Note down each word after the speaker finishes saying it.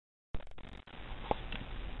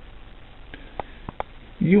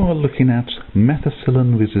You are looking at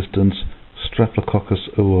methicillin-resistant Staphylococcus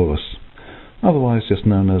aureus, otherwise just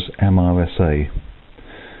known as MRSA.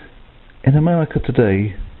 In America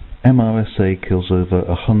today, MRSA kills over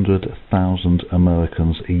 100,000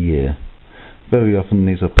 Americans a year. Very often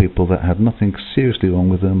these are people that had nothing seriously wrong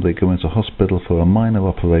with them. They go into hospital for a minor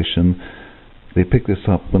operation, they pick this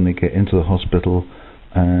up when they get into the hospital,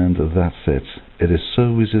 and that's it. It is so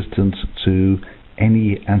resistant to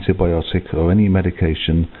any antibiotic or any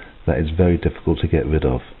medication that it's very difficult to get rid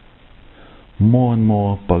of. More and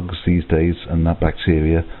more bugs these days and that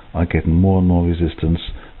bacteria are getting more and more resistance,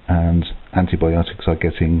 and antibiotics are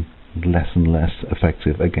getting less and less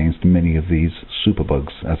effective against many of these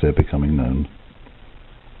superbugs as they're becoming known.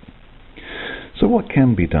 So what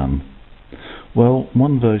can be done? Well,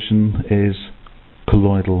 one version is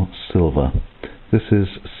colloidal silver. This is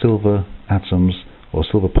silver atoms or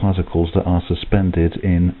silver particles that are suspended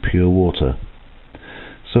in pure water.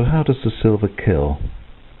 So how does the silver kill?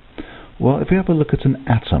 Well, if we have a look at an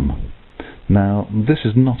atom, now this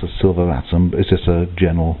is not a silver atom, it's just a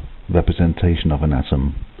general representation of an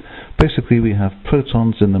atom. Basically we have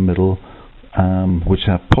protons in the middle which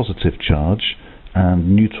have positive charge,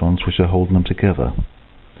 and neutrons which are holding them together.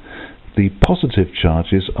 The positive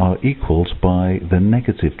charges are equalled by the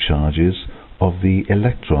negative charges of the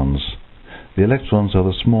electrons. The electrons are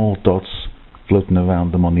the small dots floating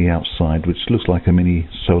around them on the outside, which looks like a mini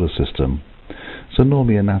solar system. So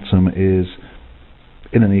normally an atom is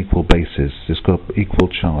in an equal basis. It's got equal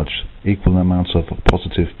charge, equal amounts of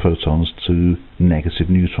positive protons to negative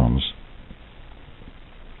neutrons.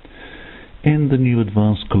 In the new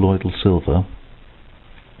advanced colloidal silver,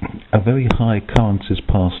 a very high current is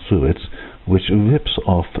passed through it, which rips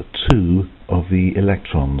off two of the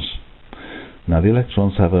electrons. Now the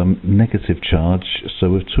electrons have a negative charge,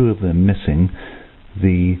 so with two of them missing,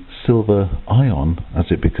 the silver ion, as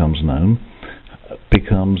it becomes known,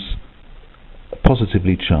 becomes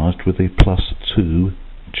positively charged with a +2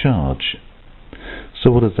 charge.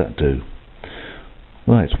 So what does that do?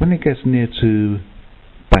 Right, when it gets near to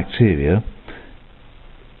bacteria,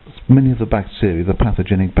 many of the bacteria, the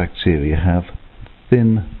pathogenic bacteria, have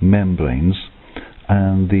thin membranes,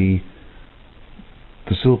 and the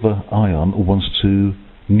silver ion wants to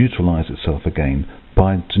neutralize itself again.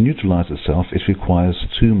 To neutralize itself, it requires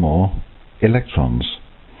two more electrons.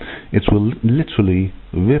 It will literally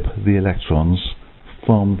rip the electrons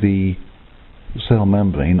from the cell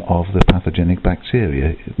membrane of the pathogenic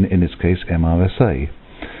bacteria, in this case MRSA.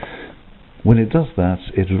 When it does that,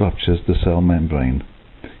 it ruptures the cell membrane.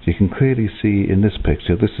 You can clearly see in this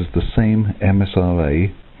picture, this is the same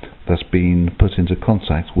MSRA that's been put into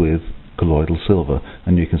contact with colloidal silver,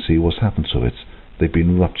 and you can see what's happened to it. They've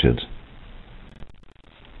been ruptured.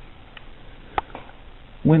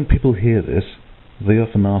 When people hear this, they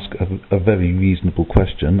often ask a very reasonable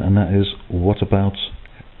question, and that is, what about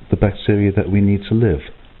the bacteria that we need to live?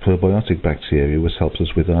 Probiotic bacteria, which helps us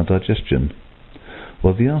with our digestion.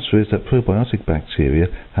 Well, the answer is that probiotic bacteria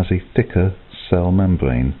has a thicker cell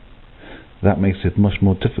membrane. That makes it much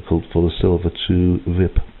more difficult for the silver to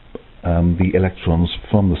rip the electrons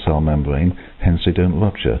from the cell membrane, hence they don't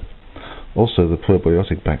rupture. Also, the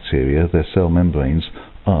probiotic bacteria, their cell membranes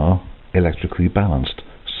are electrically balanced,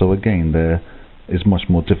 so again there is much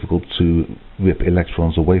more difficult to rip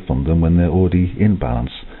electrons away from them when they're already in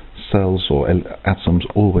balance. Cells or atoms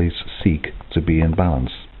always seek to be in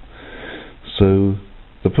balance. So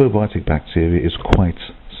the probiotic bacteria is quite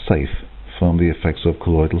safe from the effects of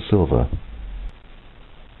colloidal silver.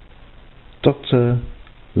 Dr.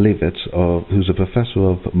 Leavitt, who's a professor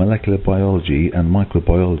of molecular biology and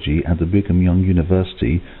microbiology at the Brigham Young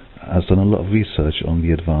University, has done a lot of research on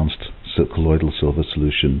the advanced colloidal silver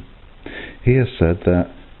solution. He has said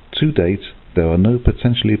that to date there are no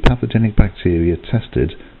potentially pathogenic bacteria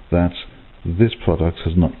tested that this product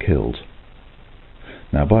has not killed.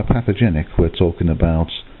 Now by pathogenic we're talking about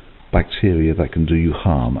bacteria that can do you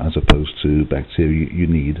harm, as opposed to bacteria you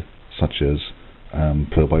need, such as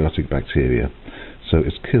probiotic bacteria. So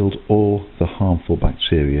it's killed all the harmful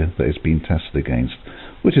bacteria that it's been tested against,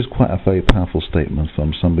 which is quite a very powerful statement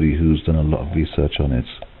from somebody who's done a lot of research on it.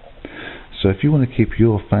 So if you want to keep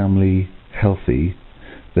your family healthy,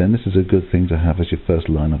 then this is a good thing to have as your first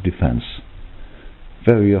line of defense.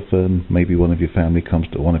 Very often, maybe one of your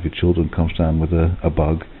children comes down with a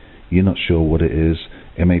bug, you're not sure what it is,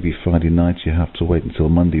 it may be Friday night, you have to wait until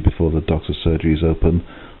Monday before the doctor's surgery is open.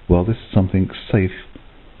 Well, this is something safe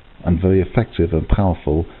and very effective and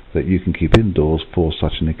powerful that you can keep indoors for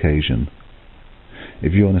such an occasion.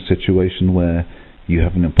 If you're in a situation where you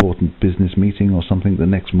have an important business meeting or something the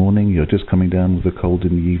next morning, you're just coming down with a cold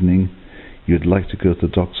in the evening, You'd like to go to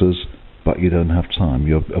the doctor's, but you don't have time.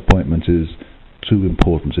 Your appointment is too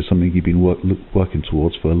important. It's something you've been working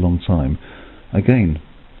towards for a long time. Again,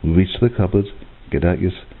 reach to the cupboard, get out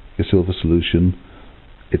your silver solution.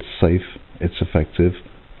 It's safe, it's effective,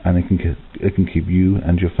 and it can keep you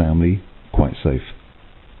and your family quite safe.